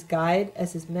 as his guide,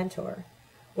 as his mentor.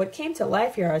 What came to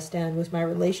life, Yarostan, was my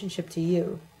relationship to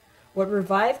you. What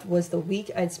revived was the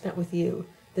week I'd spent with you,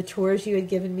 the tours you had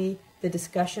given me, the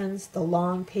discussions, the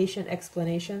long, patient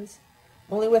explanations.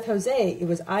 Only with Jose, it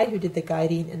was I who did the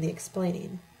guiding and the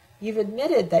explaining. You've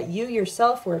admitted that you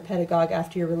yourself were a pedagogue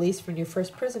after your release from your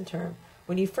first prison term,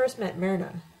 when you first met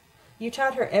Myrna. You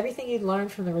taught her everything you'd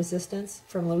learned from the resistance,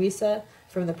 from Luisa,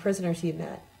 from the prisoners you'd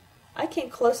met. I came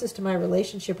closest to my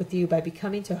relationship with you by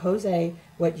becoming to Jose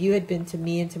what you had been to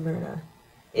me and to Myrna.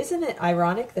 Isn't it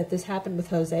ironic that this happened with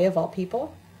Jose of all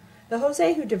people? The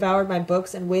Jose who devoured my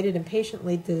books and waited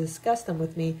impatiently to discuss them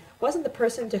with me wasn't the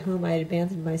person to whom I had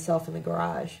abandoned myself in the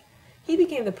garage. He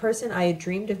became the person I had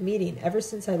dreamed of meeting ever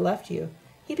since I left you.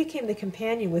 He became the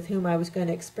companion with whom I was going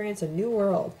to experience a new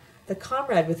world, the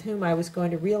comrade with whom I was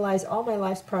going to realize all my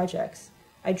life's projects.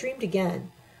 I dreamed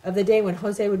again, of the day when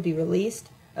Jose would be released,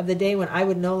 of the day when I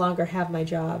would no longer have my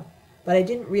job, but I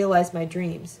didn't realize my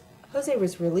dreams. Jose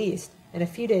was released, and a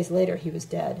few days later he was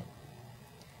dead.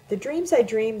 The dreams I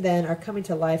dreamed then are coming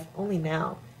to life only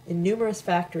now, in numerous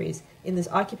factories, in this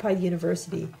occupied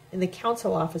university, in the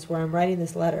council office where I'm writing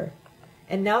this letter.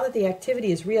 And now that the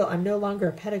activity is real, I'm no longer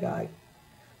a pedagogue.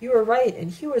 You were right,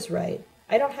 and Hugh was right.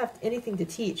 I don't have anything to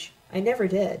teach. I never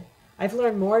did. I've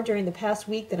learned more during the past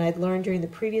week than I'd learned during the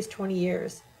previous 20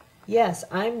 years. Yes,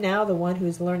 I'm now the one who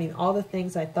is learning all the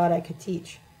things I thought I could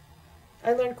teach.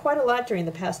 I learned quite a lot during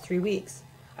the past 3 weeks.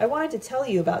 I wanted to tell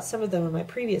you about some of them in my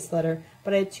previous letter,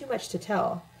 but I had too much to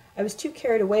tell. I was too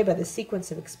carried away by the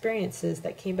sequence of experiences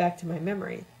that came back to my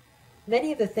memory.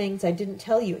 Many of the things I didn't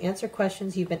tell you answer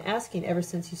questions you've been asking ever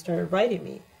since you started writing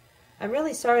me. I'm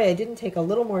really sorry I didn't take a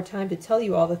little more time to tell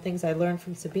you all the things I learned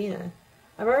from Sabina.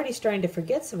 I'm already starting to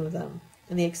forget some of them,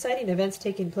 and the exciting events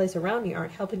taking place around me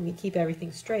aren't helping me keep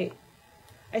everything straight.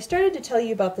 I started to tell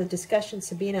you about the discussion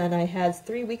Sabina and I had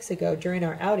 3 weeks ago during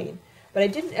our outing, but I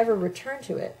didn't ever return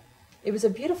to it. It was a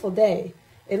beautiful day.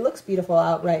 It looks beautiful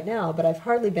out right now, but I've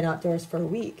hardly been outdoors for a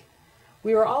week.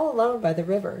 We were all alone by the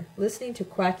river, listening to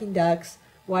quacking ducks,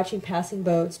 watching passing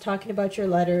boats, talking about your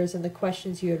letters and the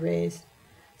questions you had raised.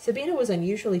 Sabina was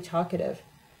unusually talkative.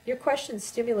 Your questions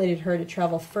stimulated her to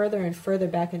travel further and further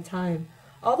back in time,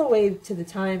 all the way to the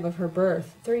time of her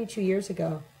birth, 32 years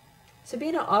ago.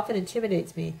 Sabina often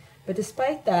intimidates me, but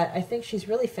despite that, I think she's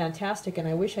really fantastic and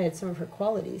I wish I had some of her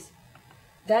qualities.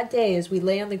 That day, as we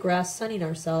lay on the grass sunning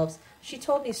ourselves, she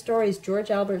told me stories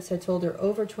George Alberts had told her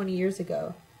over 20 years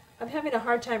ago. I'm having a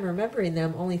hard time remembering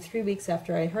them only 3 weeks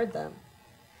after I heard them.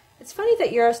 It's funny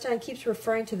that Yarostan keeps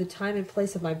referring to the time and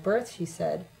place of my birth, she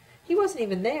said. He wasn't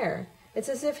even there. It's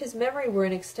as if his memory were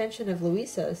an extension of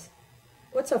Louisa's.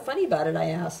 What's so funny about it, I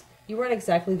asked. You weren't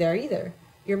exactly there either.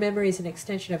 Your memory is an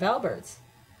extension of Albert's.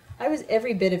 I was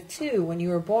every bit of 2 when you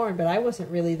were born, but I wasn't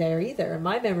really there either, and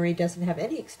my memory doesn't have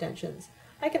any extensions.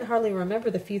 I can hardly remember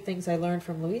the few things I learned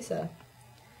from Louisa.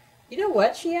 You know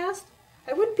what? She asked.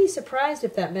 I wouldn't be surprised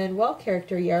if that Manuel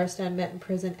character Yarostan met in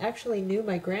prison actually knew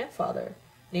my grandfather,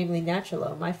 namely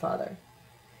Nachalo, my father.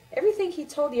 Everything he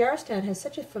told Yarostan has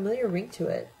such a familiar ring to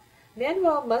it.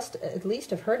 Manuel must at least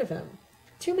have heard of him.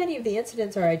 Too many of the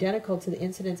incidents are identical to the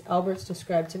incidents Alberts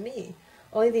described to me,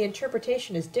 only the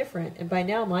interpretation is different, and by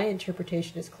now my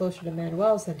interpretation is closer to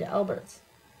Manuel's than to Albert's.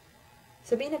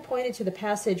 Sabina pointed to the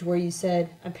passage where you said,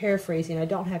 I'm paraphrasing, I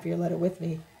don't have your letter with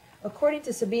me. According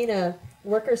to Sabina,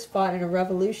 workers fought in a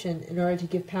revolution in order to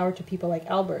give power to people like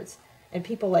Alberts, and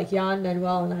people like Jan,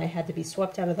 Manuel, and I had to be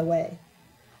swept out of the way.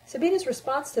 Sabina's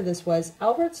response to this was,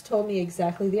 Alberts told me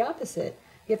exactly the opposite,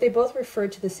 yet they both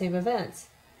referred to the same events.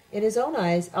 In his own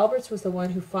eyes, Alberts was the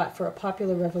one who fought for a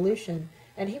popular revolution,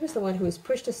 and he was the one who was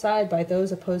pushed aside by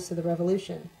those opposed to the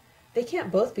revolution. They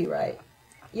can't both be right.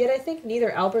 Yet I think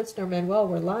neither Alberts nor Manuel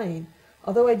were lying,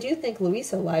 although I do think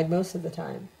Louisa lied most of the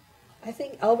time. I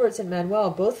think Alberts and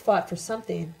Manuel both fought for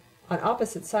something, on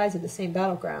opposite sides of the same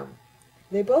battleground.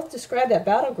 They both described that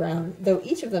battleground, though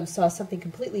each of them saw something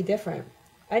completely different.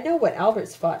 I know what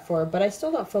Alberts fought for, but I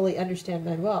still don't fully understand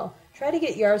Manuel. Try to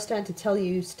get Yarostan to tell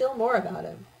you still more about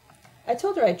him. I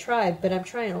told her I tried, but I'm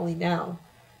trying only now.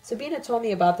 Sabina told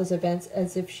me about those events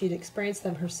as if she'd experienced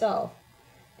them herself,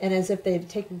 and as if they had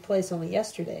taken place only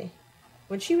yesterday.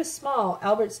 When she was small,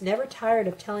 Alberts never tired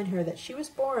of telling her that she was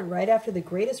born right after the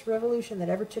greatest revolution that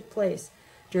ever took place,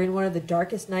 during one of the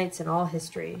darkest nights in all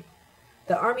history.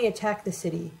 The army attacked the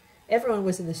city. Everyone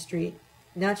was in the street.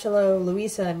 Nachalo,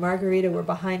 Louisa, and Margarita were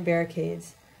behind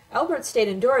barricades. Albert stayed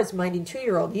indoors minding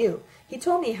 2-year-old you. He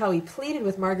told me how he pleaded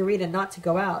with Margarita not to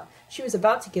go out. She was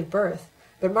about to give birth.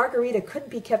 But Margarita couldn't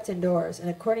be kept indoors, and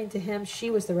according to him, she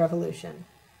was the revolution.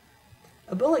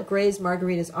 A bullet grazed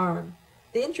Margarita's arm.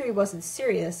 The injury wasn't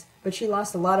serious, but she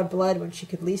lost a lot of blood when she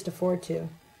could least afford to.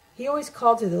 He always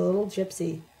called her the little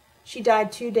gypsy. She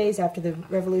died 2 days after the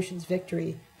revolution's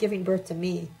victory, giving birth to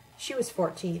me. She was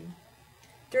 14.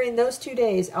 During those 2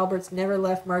 days, Alberts never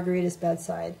left Margarita's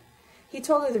bedside. He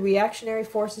told her the reactionary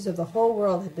forces of the whole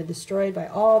world had been destroyed by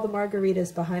all the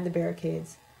Margaritas behind the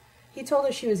barricades. He told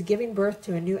her she was giving birth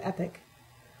to a new epoch.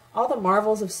 All the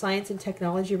marvels of science and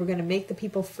technology were going to make the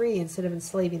people free instead of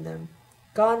enslaving them.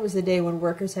 Gone was the day when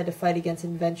workers had to fight against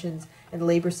inventions and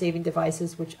labor-saving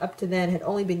devices which up to then had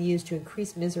only been used to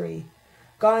increase misery.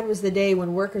 Gone was the day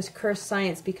when workers cursed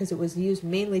science because it was used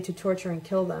mainly to torture and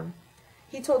kill them.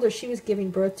 He told her she was giving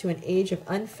birth to an age of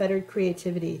unfettered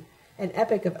creativity, an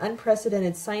epoch of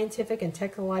unprecedented scientific and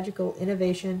technological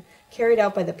innovation carried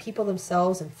out by the people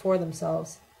themselves and for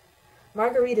themselves.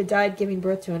 Margarita died giving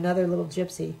birth to another little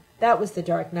gypsy. That was the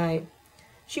dark night.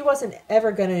 She wasn't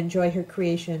ever going to enjoy her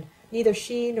creation, neither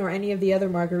she nor any of the other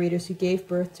Margaritas who gave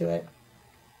birth to it.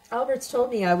 Alberts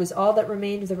told me I was all that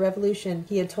remained of the revolution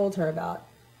he had told her about.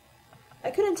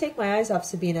 I couldn't take my eyes off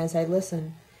Sabina as I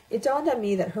listened. It dawned on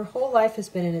me that her whole life has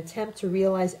been an attempt to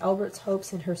realize Albert's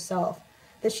hopes in herself,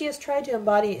 that she has tried to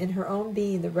embody in her own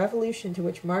being the revolution to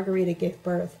which Margarita gave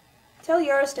birth. Tell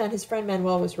Yarostan his friend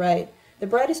Manuel was right. The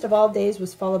brightest of all days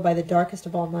was followed by the darkest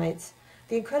of all nights.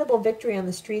 The incredible victory on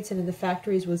the streets and in the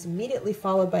factories was immediately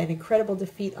followed by an incredible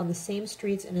defeat on the same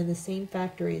streets and in the same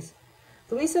factories.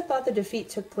 Louisa thought the defeat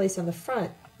took place on the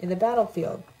front, in the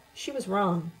battlefield. She was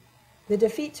wrong. The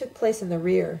defeat took place in the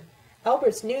rear.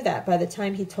 Alberts knew that by the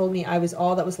time he told me I was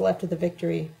all that was left of the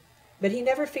victory, but he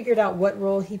never figured out what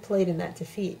role he played in that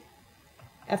defeat.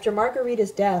 After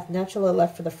Margarita's death, Nachala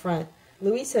left for the front.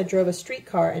 Louisa drove a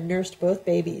streetcar and nursed both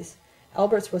babies.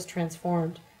 Alberts was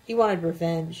transformed. He wanted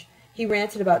revenge. He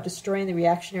ranted about destroying the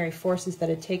reactionary forces that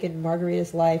had taken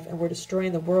Margarita's life and were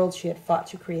destroying the world she had fought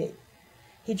to create.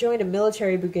 He joined a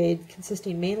military brigade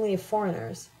consisting mainly of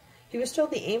foreigners. He was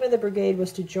told the aim of the brigade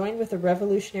was to join with the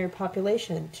revolutionary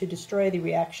population to destroy the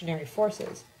reactionary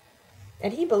forces.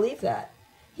 And he believed that.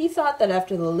 He thought that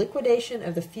after the liquidation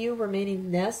of the few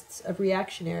remaining nests of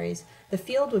reactionaries, the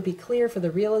field would be clear for the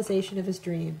realization of his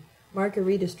dream,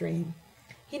 Margarita's dream.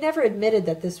 He never admitted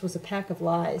that this was a pack of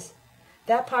lies.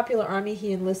 That popular army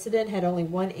he enlisted in had only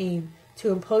one aim,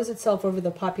 to impose itself over the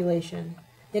population.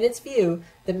 In its view,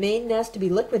 the main nest to be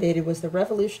liquidated was the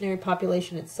revolutionary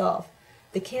population itself.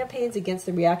 The campaigns against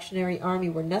the reactionary army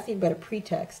were nothing but a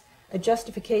pretext, a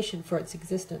justification for its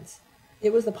existence.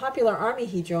 It was the popular army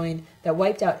he joined that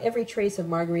wiped out every trace of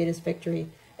Margarita's victory,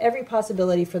 every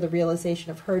possibility for the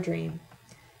realization of her dream.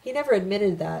 He never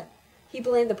admitted that. He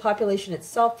blamed the population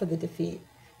itself for the defeat.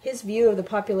 His view of the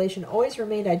population always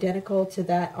remained identical to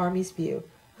that army's view: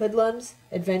 hoodlums,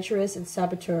 adventurers, and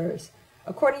saboteurs.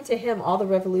 According to him, all the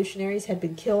revolutionaries had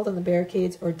been killed on the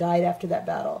barricades or died after that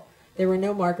battle. There were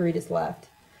no Margaritas left.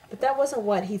 But that wasn't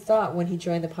what he thought when he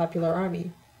joined the popular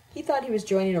army. He thought he was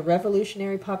joining a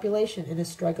revolutionary population in a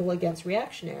struggle against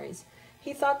reactionaries.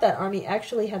 He thought that army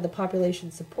actually had the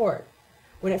population's support.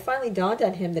 When it finally dawned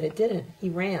on him that it didn't, he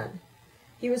ran.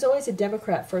 He was always a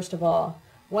Democrat first of all.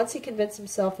 Once he convinced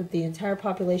himself that the entire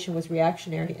population was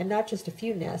reactionary and not just a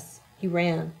few nests, he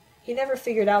ran. He never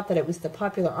figured out that it was the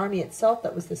popular army itself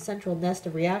that was the central nest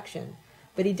of reaction,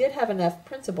 but he did have enough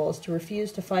principles to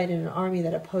refuse to fight in an army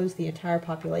that opposed the entire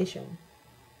population.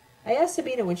 I asked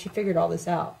Sabina when she figured all this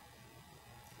out.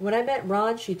 When I met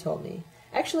Ron, she told me.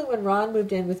 Actually, when Ron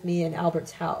moved in with me in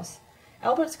Albert's house.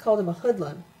 Alberts called him a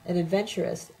hoodlum, an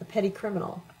adventurist, a petty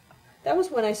criminal. That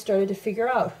was when I started to figure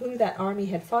out who that army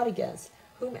had fought against,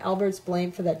 whom Alberts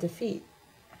blamed for that defeat.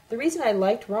 The reason I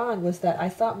liked Ron was that I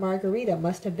thought Margarita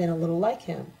must have been a little like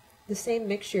him, the same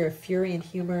mixture of fury and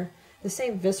humor, the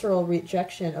same visceral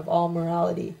rejection of all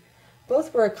morality.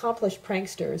 Both were accomplished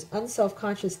pranksters,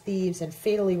 unself-conscious thieves, and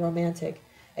fatally romantic,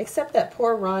 except that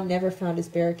poor Ron never found his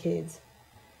barricades.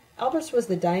 Alberts was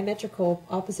the diametrical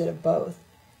opposite of both.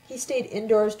 He stayed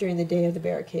indoors during the day of the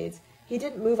barricades. He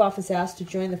didn't move off his ass to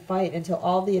join the fight until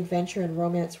all the adventure and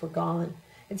romance were gone,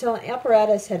 until an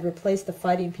apparatus had replaced the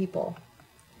fighting people.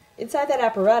 Inside that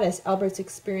apparatus, Alberts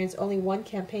experienced only one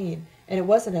campaign, and it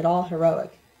wasn't at all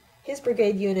heroic. His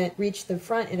brigade unit reached the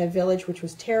front in a village which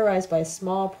was terrorized by a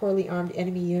small, poorly armed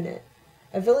enemy unit.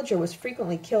 A villager was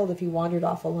frequently killed if he wandered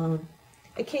off alone.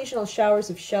 Occasional showers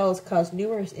of shells caused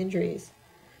numerous injuries.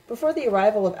 Before the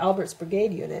arrival of Albert's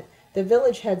brigade unit, the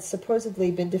village had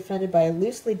supposedly been defended by a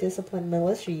loosely disciplined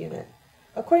militia unit.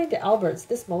 According to Alberts,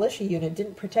 this militia unit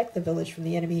didn't protect the village from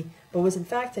the enemy, but was in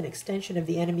fact an extension of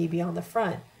the enemy beyond the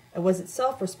front, and was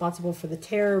itself responsible for the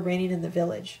terror reigning in the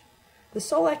village. The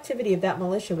sole activity of that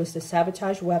militia was to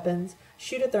sabotage weapons,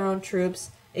 shoot at their own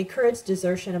troops, encourage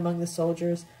desertion among the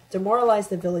soldiers, demoralize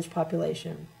the village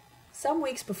population. Some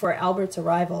weeks before Albert's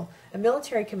arrival, a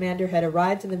military commander had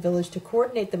arrived in the village to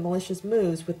coordinate the militia's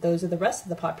moves with those of the rest of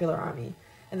the popular army,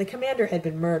 and the commander had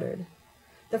been murdered.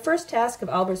 The first task of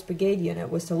Albert's brigade unit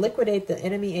was to liquidate the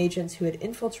enemy agents who had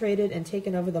infiltrated and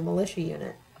taken over the militia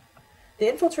unit. The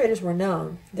infiltrators were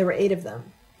known. There were 8 of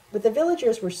them. But the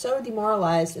villagers were so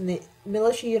demoralized and the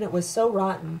militia unit was so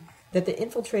rotten that the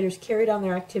infiltrators carried on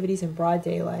their activities in broad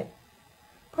daylight.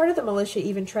 Part of the militia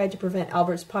even tried to prevent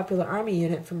Albert's popular army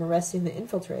unit from arresting the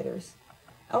infiltrators.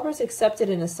 Alberts accepted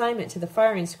an assignment to the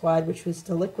firing squad, which was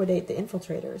to liquidate the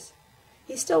infiltrators.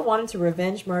 He still wanted to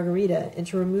revenge Margarita and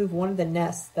to remove one of the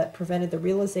nests that prevented the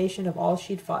realization of all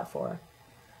she'd fought for.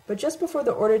 But just before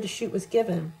the order to shoot was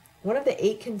given, one of the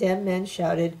 8 condemned men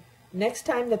shouted, "Next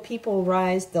time the people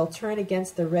rise, they'll turn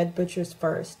against the Red Butchers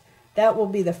first. That will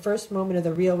be the first moment of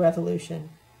the real revolution."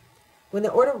 When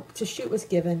the order to shoot was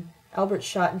given, Albert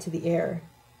shot into the air.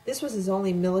 This was his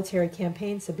only military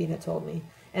campaign, Sabina told me,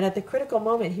 and at the critical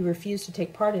moment he refused to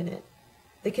take part in it.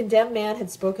 The condemned man had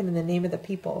spoken in the name of the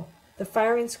people. The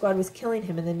firing squad was killing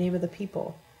him in the name of the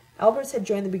people. Alberts had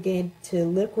joined the brigade to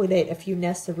liquidate a few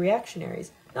nests of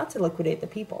reactionaries, not to liquidate the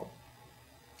people.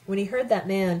 When he heard that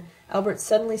man, Albert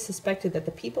suddenly suspected that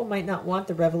the people might not want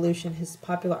the revolution his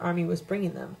popular army was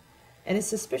bringing them, and his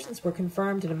suspicions were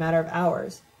confirmed in a matter of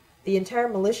hours. The entire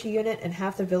militia unit and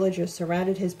half the villagers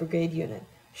surrounded his brigade unit.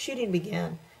 Shooting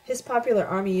began. His popular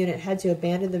army unit had to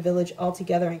abandon the village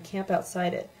altogether and camp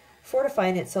outside it,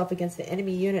 fortifying itself against the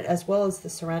enemy unit as well as the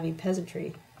surrounding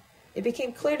peasantry. It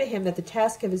became clear to him that the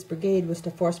task of his brigade was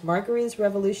to force Margarita's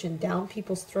revolution down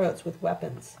people's throats with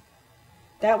weapons.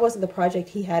 That wasn't the project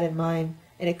he had in mind,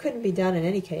 and it couldn't be done in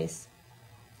any case.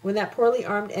 When that poorly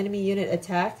armed enemy unit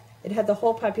attacked, it had the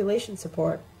whole population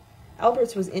support.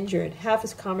 Alberts was injured, half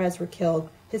his comrades were killed,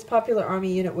 his popular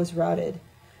army unit was routed.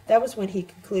 That was when he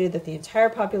concluded that the entire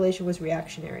population was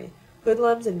reactionary,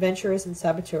 hoodlums, adventurers, and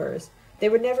saboteurs. They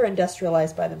were never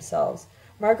industrialized by themselves.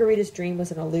 Margarita's dream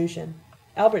was an illusion.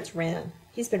 Alberts ran.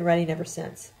 He's been running ever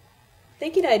since.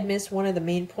 Thinking I'd missed one of the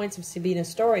main points of Sabina's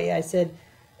story, I said,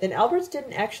 then Alberts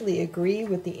didn't actually agree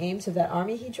with the aims of that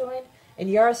army he joined, and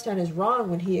Yarostan is wrong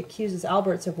when he accuses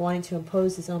Alberts of wanting to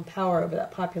impose his own power over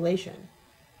that population.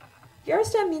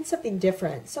 Yarostan means something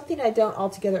different, something I don't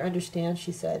altogether understand,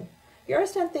 she said.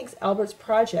 Yarostan thinks Albert's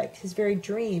project, his very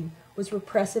dream, was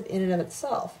repressive in and of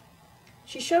itself.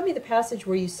 She showed me the passage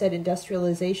where you said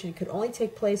industrialization could only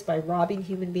take place by robbing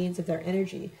human beings of their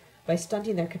energy, by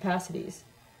stunting their capacities.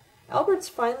 Alberts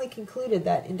finally concluded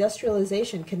that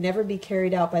industrialization could never be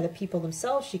carried out by the people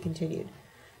themselves, she continued,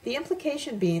 the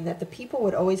implication being that the people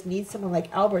would always need someone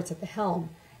like Alberts at the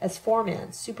helm, as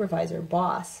foreman, supervisor,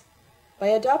 boss. By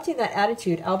adopting that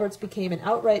attitude, Alberts became an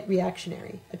outright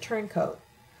reactionary, a turncoat.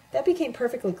 That became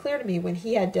perfectly clear to me when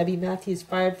he had Debbie Matthews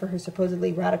fired for her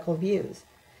supposedly radical views.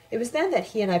 It was then that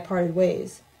he and I parted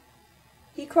ways.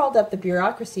 He crawled up the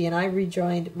bureaucracy and I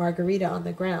rejoined Margarita on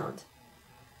the ground.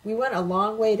 We went a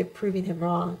long way to proving him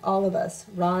wrong, all of us,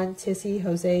 Ron, Tissy,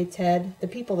 Jose, Ted, the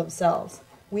people themselves.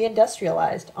 We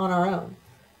industrialized on our own.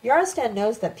 Yarostan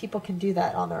knows that people can do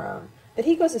that on their own, but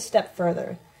he goes a step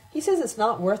further. He says it's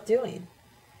not worth doing.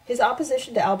 His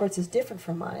opposition to Alberts is different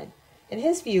from mine. In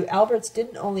his view, Alberts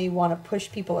didn't only want to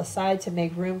push people aside to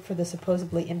make room for the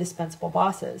supposedly indispensable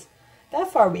bosses.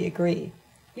 That far we agree.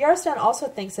 Yarostan also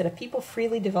thinks that if people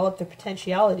freely develop their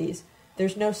potentialities,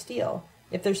 there's no steel.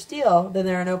 If there's steel, then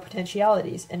there are no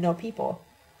potentialities and no people.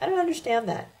 I don't understand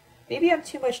that. Maybe I'm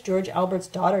too much George Albert's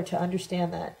daughter to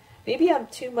understand that. Maybe I'm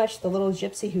too much the little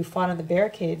gypsy who fought on the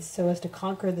barricades so as to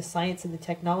conquer the science and the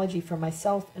technology for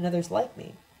myself and others like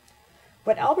me.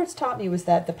 What Alberts taught me was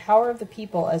that the power of the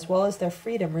people as well as their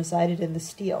freedom resided in the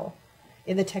steel,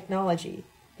 in the technology,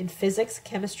 in physics,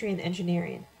 chemistry, and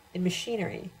engineering, in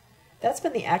machinery. That's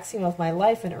been the axiom of my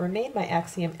life, and it remained my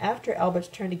axiom after Alberts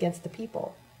turned against the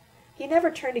people. He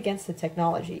never turned against the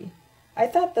technology. I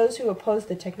thought those who opposed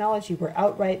the technology were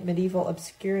outright medieval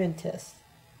obscurantists.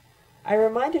 I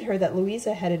reminded her that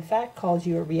Louisa had in fact called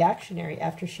you a reactionary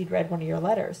after she'd read one of your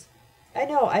letters. I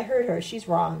know, I heard her. She's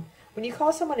wrong. When you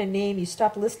call someone a name, you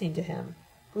stop listening to him.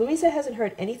 Louisa hasn't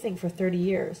heard anything for 30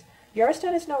 years.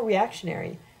 Yarostan is no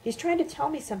reactionary. He's trying to tell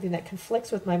me something that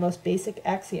conflicts with my most basic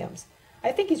axioms.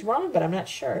 I think he's wrong, but I'm not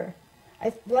sure.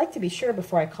 I'd like to be sure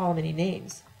before I call him any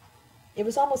names. It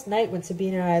was almost night when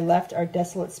Sabina and I left our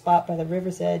desolate spot by the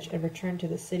river's edge and returned to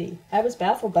the city. I was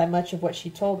baffled by much of what she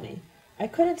told me. I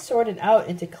couldn't sort it out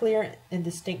into clear and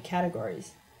distinct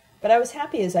categories. But I was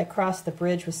happy as I crossed the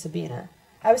bridge with Sabina.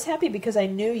 I was happy because I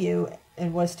knew you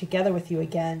and was together with you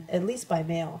again, at least by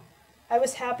mail. I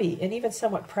was happy, and even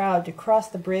somewhat proud, to cross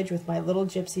the bridge with my little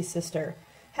gypsy sister,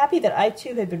 happy that I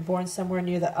too had been born somewhere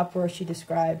near the uproar she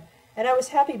described, and I was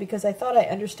happy because I thought I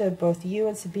understood both you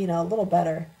and Sabina a little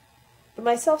better. But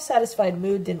my self-satisfied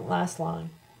mood didn't last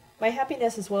long. My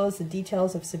happiness as well as the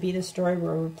details of Sabina's story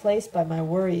were replaced by my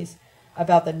worries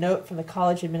about the note from the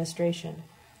college administration.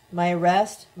 My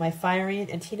arrest, my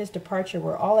firing, and Tina's departure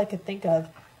were all I could think of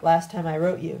last time I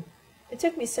wrote you. It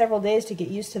took me several days to get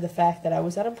used to the fact that I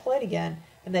was unemployed again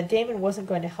and that Damon wasn't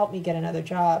going to help me get another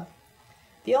job.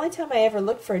 The only time I ever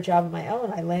looked for a job of my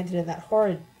own, I landed in that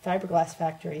horrid fiberglass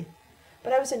factory.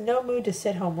 But I was in no mood to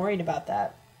sit home worrying about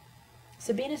that.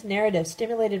 Sabina's narrative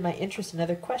stimulated my interest in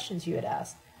other questions you had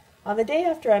asked. On the day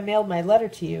after I mailed my letter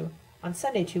to you, on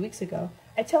Sunday 2 weeks ago,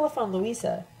 I telephoned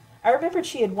Louisa. I remembered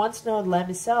she had once known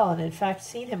Lamiselle and in fact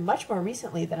seen him much more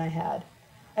recently than I had.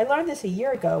 I learned this a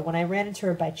year ago when I ran into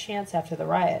her by chance after the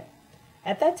riot.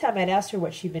 At that time I'd asked her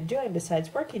what she'd been doing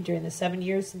besides working during the 7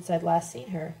 years since I'd last seen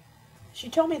her. She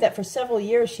told me that for several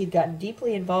years she'd gotten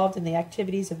deeply involved in the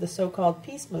activities of the so-called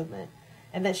peace movement,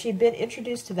 and that she'd been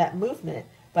introduced to that movement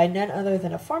by none other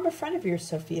than a former friend of yours,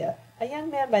 Sophia, a young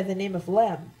man by the name of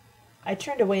Lem. I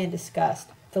turned away in disgust.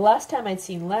 The last time I'd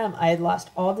seen Lem, I had lost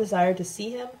all desire to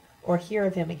see him or hear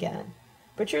of him again.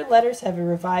 But your letters have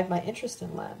revived my interest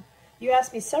in Lem. You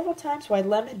asked me several times why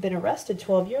Lem had been arrested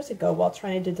 12 years ago while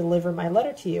trying to deliver my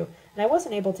letter to you, and I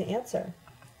wasn't able to answer.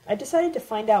 I decided to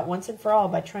find out once and for all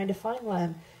by trying to find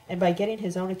Lem and by getting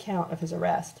his own account of his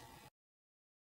arrest.